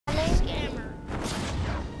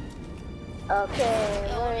Okay,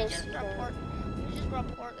 Yo, where let me is just he?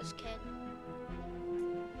 report this kid.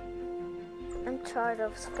 I'm tired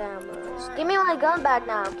of scammers. Give me my gun back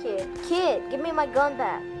now, kid. Kid, give me my gun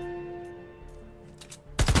back.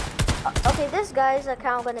 Okay, this guy's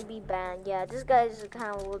account gonna be banned. Yeah, this guy's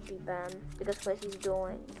account will be banned because of what he's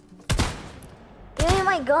doing. Give me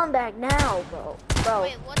my gun back now, bro.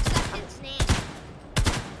 Wait, what's that kid's name?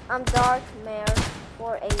 I'm Dark Mare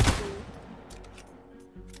 480.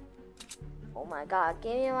 Oh my god,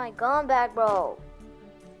 give me my gun back, bro.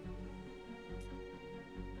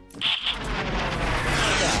 Could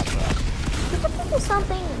you think of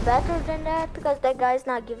something better than that? Because that guy's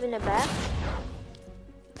not giving it back.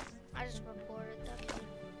 I just reported that kid.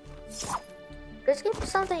 Let's give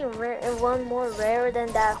something rare, one more rare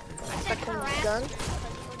than that I said fucking gun.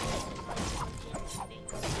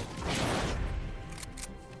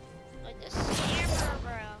 Like this scammer,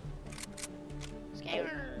 bro.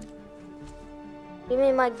 Scammer. Give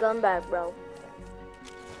me my gun back, bro.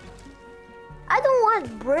 I don't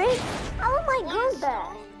want brick. I want my gun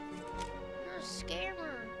back. You're a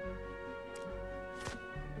scammer.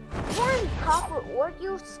 One copper or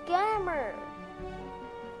you scammer.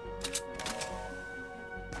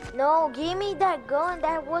 No, give me that gun.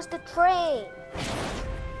 That was the train.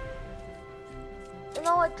 You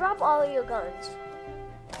know what? Drop all of your guns.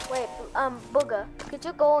 Wait, Booga, could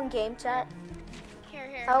you go in game chat?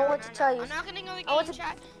 Here. I want to tell you. I'm not gonna go in game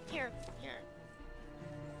chat. Here.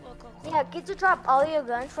 Look. Yeah, could you drop all your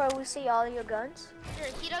guns before we see all your guns? Here,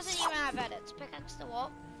 he doesn't even have edits. Pickaxe the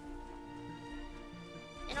wall.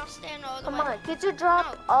 And I'll stand all the way. Come on, could you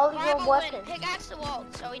drop all your weapons? Pickaxe the wall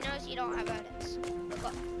so he knows you don't have edits.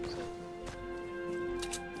 Look.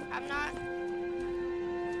 I'm not.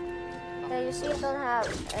 Yeah, you see, I don't have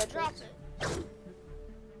edits. Drop it.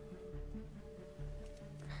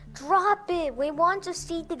 Drop it. We want to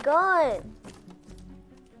see the gun.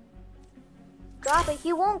 Drop it.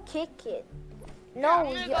 He won't kick it. No,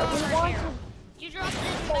 we want to. You drop it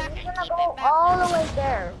in the back and keep go it back. all the way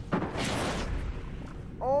there.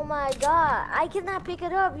 Oh my god, I cannot pick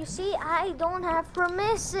it up. You see, I don't have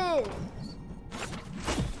permission.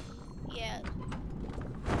 Yeah.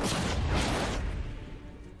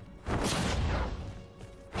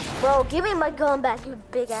 Bro, give me my gun back, you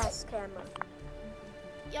big ass camera.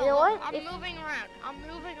 Yo, you know what? I'm moving around.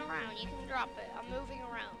 You can drop it. I'm moving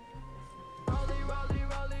around.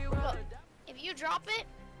 Look, if you drop it,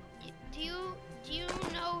 do you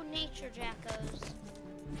know nature jackos?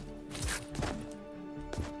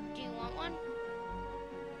 Do you want one?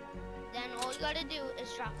 Then all you gotta do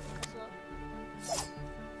is drop it. Look.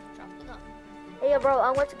 Drop the gun. Hey, bro,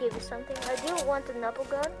 I want to give you something. I do want the knuckle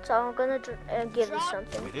gun, so I'm gonna give you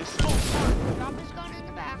something. Drop his gun in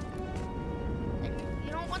the back. And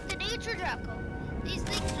you don't want the nature jacko. These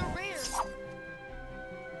things are rare.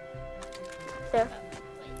 There.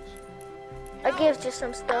 No, I gave you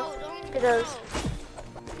some stuff.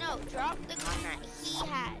 No, drop the gun that he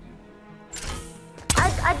had.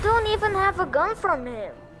 I don't even have a gun from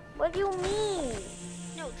him. What do you mean?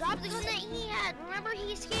 No, drop the gun that he had. Remember,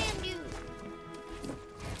 he scammed you.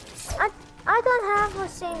 I don't have the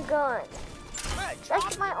same gun.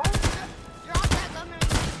 That's my own. Drop that gun that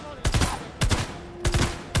you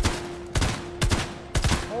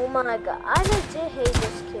Oh my god, I legit hate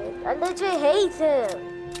this kid. I legit hate him.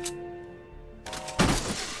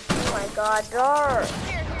 Oh my god, Dar.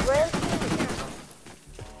 Where is he?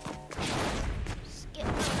 No,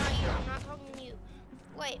 not you. I'm not talking to you.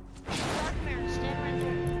 Wait, Dark Mirror, stand right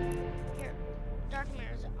there. Here, Dark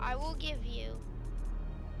Mirrors, I will give you.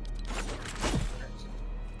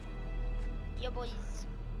 Yo, boys.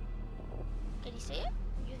 Can you see it?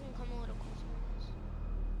 You can come a little closer.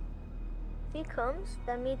 If he comes,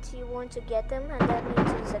 that means you want to get him, and that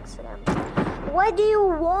means he's accidental. What do you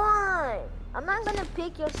want? I'm not gonna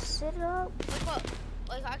pick your shit up. Look,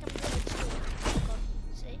 like I can put it too. Look,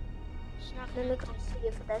 see? It's not Let gonna me come see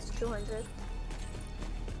if that's 200.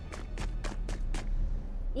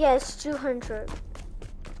 Yeah, it's 200.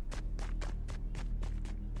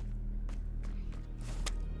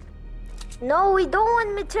 No, we don't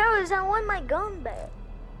want materials. I want my gun back.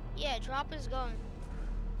 Yeah, drop his gun.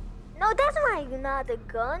 No, that's not a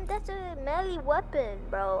gun. That's a melee weapon,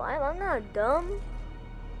 bro. I'm not dumb.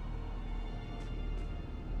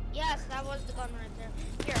 Yes, that was the gun right there.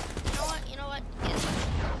 Here, you know what? Get it.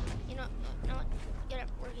 You know what? Get it.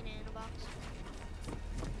 We're getting it in a box.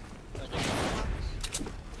 We're getting it in a box.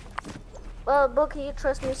 Well, Bookie, you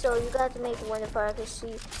trust me, so you got to make one if I can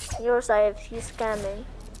see your side if he's scamming.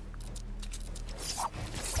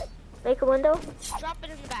 Make a window. Drop it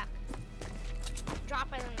in the back.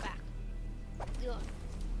 Drop it in the back. Good.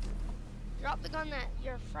 Drop the gun that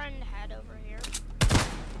your friend had over here.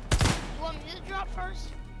 You want me to drop first?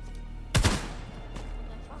 Okay,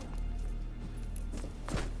 fine.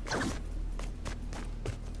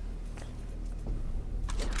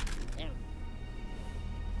 Damn.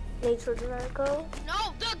 Nature Draco.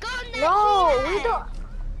 No, the gun that No, he had. we don't.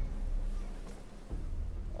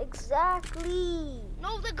 Exactly.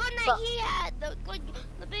 No, the gun that he had, the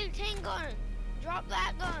big tank gun. Drop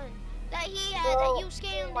that gun that he had that you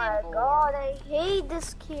scammed Oh my him for. god, I hate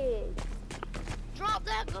this kid. Drop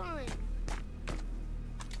that gun.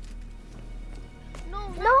 No,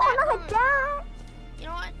 not No, that not gun. that. You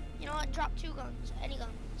know what? You know what? Drop 2 guns. Any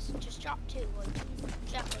guns. Just drop 2. Like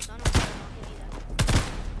jackals. I don't care. I'll give you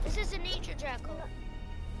that. This is a nature jackal.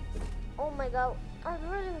 Oh my god, I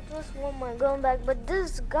really just want my gun back, but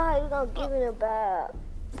this guy is not giving it back.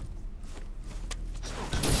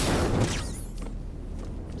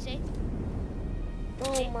 See?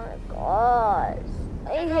 Oh my god.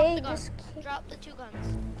 I Now hate drop the this gun. kid. Drop the 2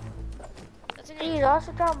 guns. That's an Please nature.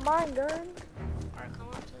 also drop my gun. Alright, come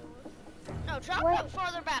up to the wood. No, drop Wait. them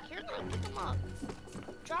farther back. You're gonna pick them up.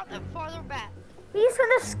 Drop them farther back. He's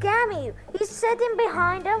gonna scam you. He's sitting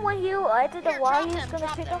behind him when you enter the Here, wall. drop He's them, gonna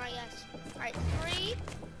drop pick them, up. I guess. Alright, 3,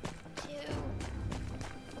 2,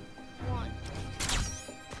 1.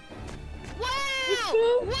 You Wow!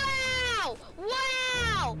 see? Wow!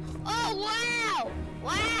 Wow! Oh, wow!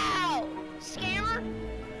 Wow! Scammer?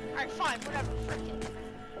 Alright, fine, whatever. Frick it.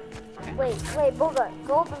 Wait, Booga,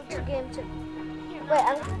 go over to game 2. Here, Wait, no,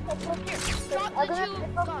 I'm gonna take here, drop the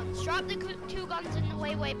 2 guns. Drop the 2 guns in the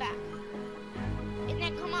way back. And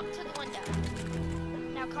then come up to the window.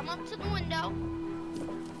 Now come up to the window.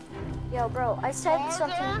 Yo, bro, I said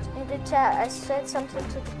Farther. something in the chat. I said something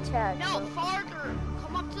to the chat. No, bro. farther.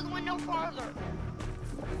 Come up to the window farther.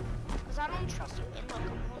 Because I don't trust you. And look,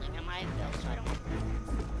 I'm holding on my bill, so I don't.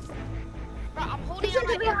 Bro, I'm holding He's on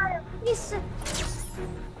my sitting bill. behind him. He's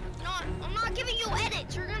No, I'm not giving you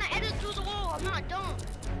edits. You're gonna edit through the wall. I'm not dumb.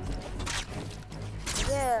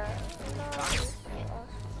 yeah. No.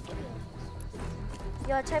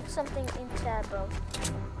 Yo, type something in chat, bro.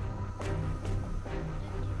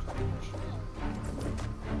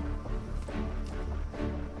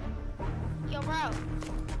 Yo, bro.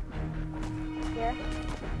 Yeah.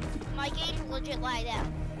 My game legit lagged out.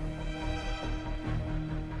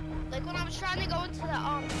 Like when I was trying to go into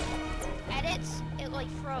the edits, it like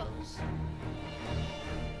froze.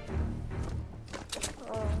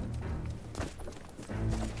 Oh.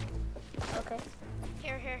 Okay.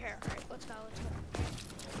 Here. Alright, let's go.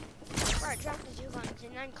 Alright, drop the 2 guns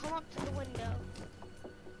and then come up to the window.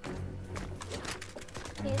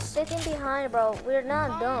 He's sitting behind, bro. We're not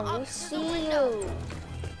Come dumb. up We to the see window. you.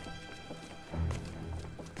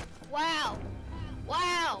 Wow.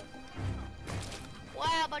 Wow.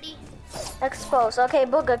 Wow, buddy. Exposed. Okay,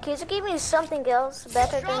 Booga, can you give me something else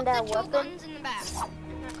better Drop than that the 2 weapon? guns in the back.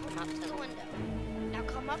 And now come up to the window. Now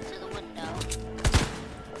come up to the window.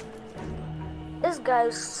 This guy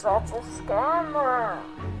is such a scammer.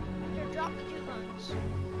 Here, drop the 2 guns.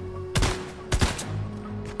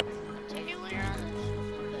 Take it later on.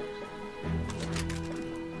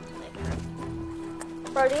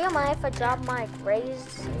 Bro, do you mind if I drop my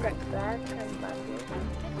raised in the back and my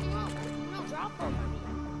Pick them up. No, drop them.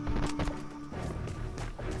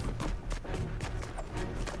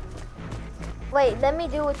 Wait, let me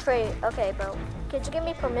do a trade. Okay, bro. Could you give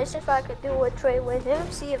me permission if I could do a trade with him?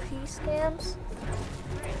 See if he scams?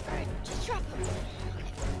 Alright. Just drop them. Okay.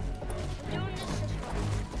 I'm doing this just fun.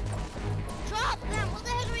 Drop them! What the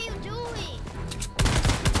heck are you doing?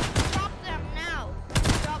 Drop them now.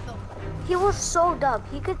 Drop them. He was so dumb.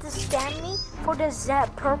 He could just scam me for the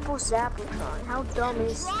purple Zaplicon. How dumb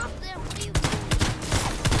is he? Drop them. What are you doing?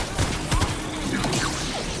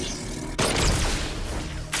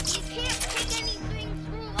 You can't pick anything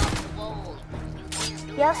through a wall. You can't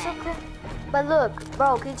do Yes, that. okay. But look,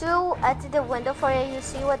 bro, could you enter the window for you to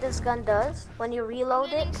see what this gun does when you reload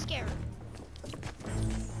I'm it? getting scared.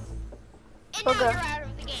 And now Okay. you're out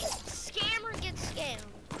of the game. Scammer gets scammed.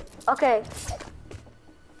 Okay,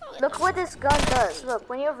 Oh, look what this gun does. Look,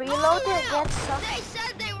 when you reload it, it gets some. They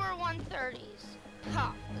said they were 130s.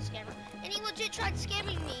 Ha, the scammer. And he legit tried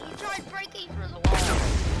scamming me. He tried breaking through the wall.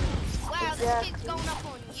 Wow, this Exactly. kid's going up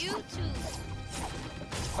on YouTube.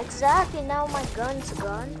 Exactly, now my gun's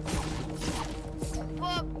gone.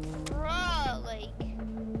 But, bruh, like,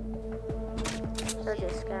 Such a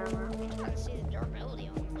scammer. I'm trying to see the durability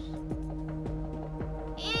on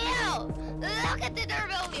this. Ew! Look at the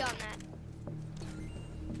durability on that.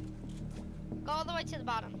 Go all the way to the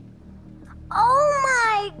bottom. Oh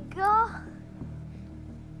my god!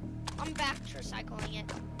 I'm back recycling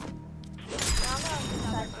it. Now I'm gonna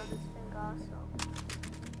recycle this thing also.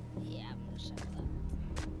 Yeah, I'm gonna recycle that.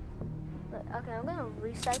 But, okay, I'm gonna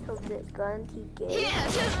recycle the gun he gave. Yeah,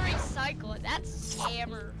 just recycle it. That's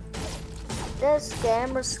scammer. This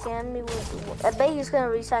scammer scammed me with. I bet he's gonna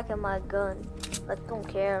recycle my gun. Like, don't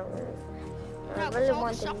care. I No, really because all the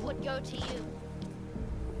want stuff to. would go to you.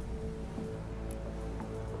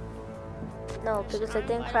 No, because I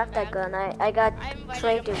didn't craft that gun. I got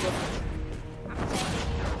traded with it. I'm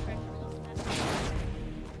sending you a friend.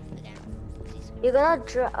 Again. You're gonna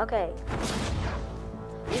drop. Okay.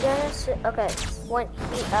 You're gonna sit. Okay. When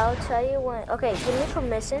he, I'll tell you when. Okay, give me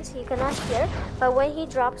permissions. He cannot hear. But when he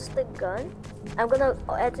drops the gun, I'm gonna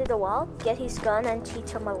enter the wall, get his gun, and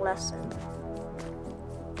teach him a lesson.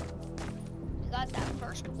 You got that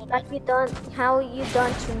first whooping. Like you done. How you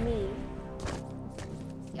done to me?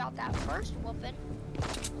 You got that first whooping.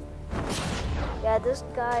 Yeah, this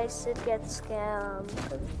guy should get scammed.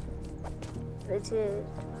 It is.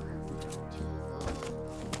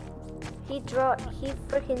 He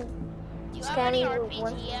freaking Do you have scammed any me with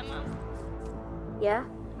one. RPG ammo? Yeah.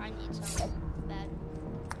 I need some. Bad.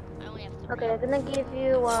 I only have 3. Okay, I'm gonna give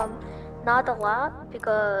you not a lot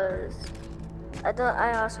because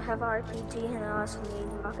I also have RPG and I also need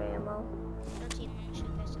rocket ammo. 13 munition.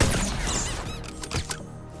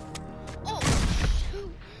 Oh,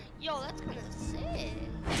 shoot. Yo, that's kind of sick.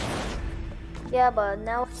 Yeah, but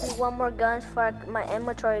now I need one more gun for my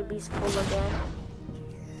inventory be full again.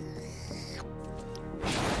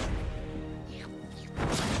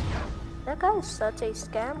 That guy is such a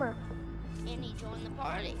scammer. And he joined the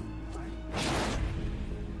party.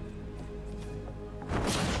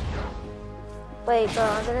 Wait, bro,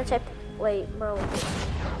 I'm gonna check. Wait, bro.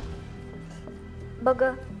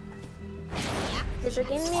 Bugger. Yeah. Did you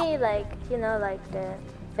give me like, you know, like the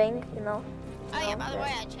thing, you know? Oh yeah, by the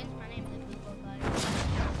way, I changed my name to People Guy.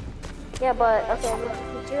 Yeah, but okay, look,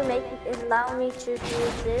 could you allow me to do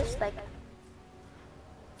this? Like,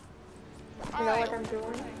 you know what I'm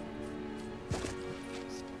doing?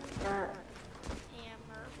 Hammer.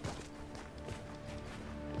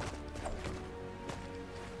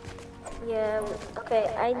 Yeah,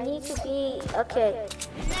 okay, I need to be, okay.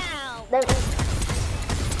 Now. Let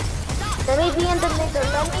me be in the middle,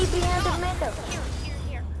 let me be in the middle.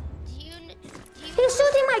 Here. Do you He's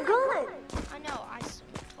shooting my gun! I know, I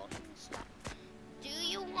told him to stop. Do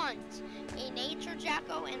you want a nature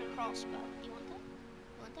jacko and a crossbow? You want that?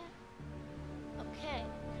 You want that? Okay.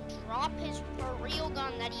 Drop his for real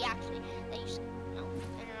gun that he actually, no,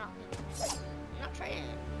 you're not doing it. I'm not trying to,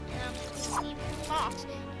 and I'm just gonna leave it in the box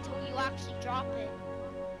until you actually drop it.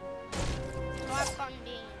 So have fun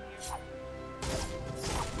being in here.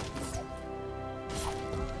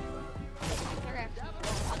 You're actually,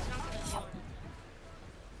 it's not gonna do anything.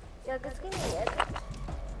 Yeah, just give me it.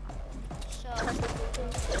 So,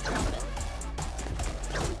 drop it.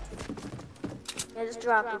 Yeah, just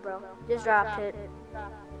drop it, bro. Just drop it.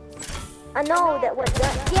 I know that was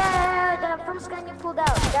that. Yeah, the first gun you pulled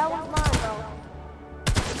out. That was mine, bro.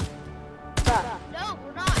 Bruh. No,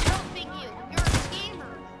 we're not helping you. You're a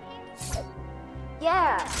scammer.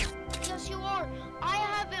 Yeah. Yes, you are. I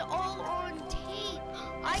have it all on tape.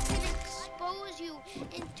 I can expose you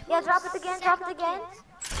in 2 Yeah, drop it again, drop it again. seconds.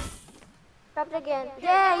 Drop it again.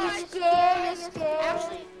 Yeah, you scared, you scared.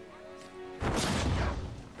 Actually,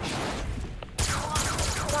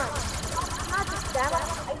 Come on. Not just damn it.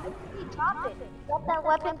 I think drop it. Drop that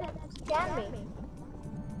weapon that you scanned me.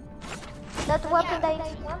 That weapon that you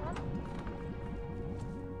scanned me.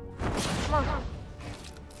 Come on.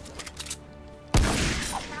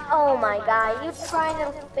 Oh my god, you trying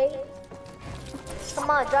to fake? Come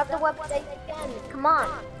on, drop the weapon that you scanned me. Come on.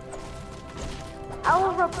 I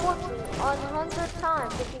will report you 100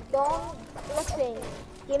 times if you don't listen.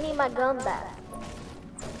 Give me my gun back.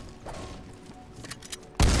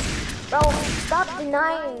 Bro, stop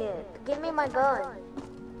denying it. Give me my gun.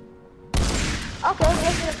 Okay,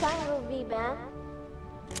 guess your account will be banned.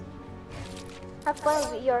 Have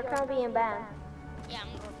fun with your account being banned. yeah, I'm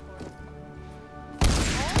gonna report it.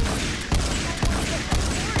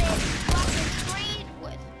 Trade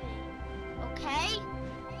with me, okay?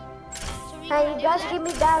 So we Hey, gonna you do guys that? give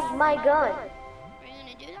me back my gun. Are you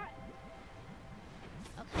gonna do that?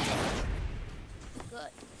 Okay.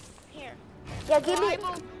 Good. Here. Yeah, give me.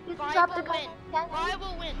 You Vi drop the will gun. win. Can Vi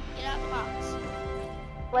will win. Get out of the box.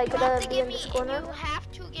 Like, You have gonna to be give in me. this corner? You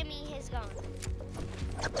have to give me his gun.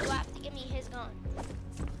 You have to give me his gun.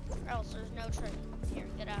 Or else there's no trade. Here,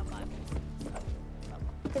 get out of the box.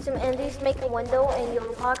 Can some Andes make a window and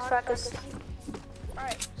your box trackers?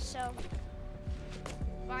 Alright, so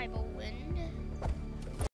Vi will win.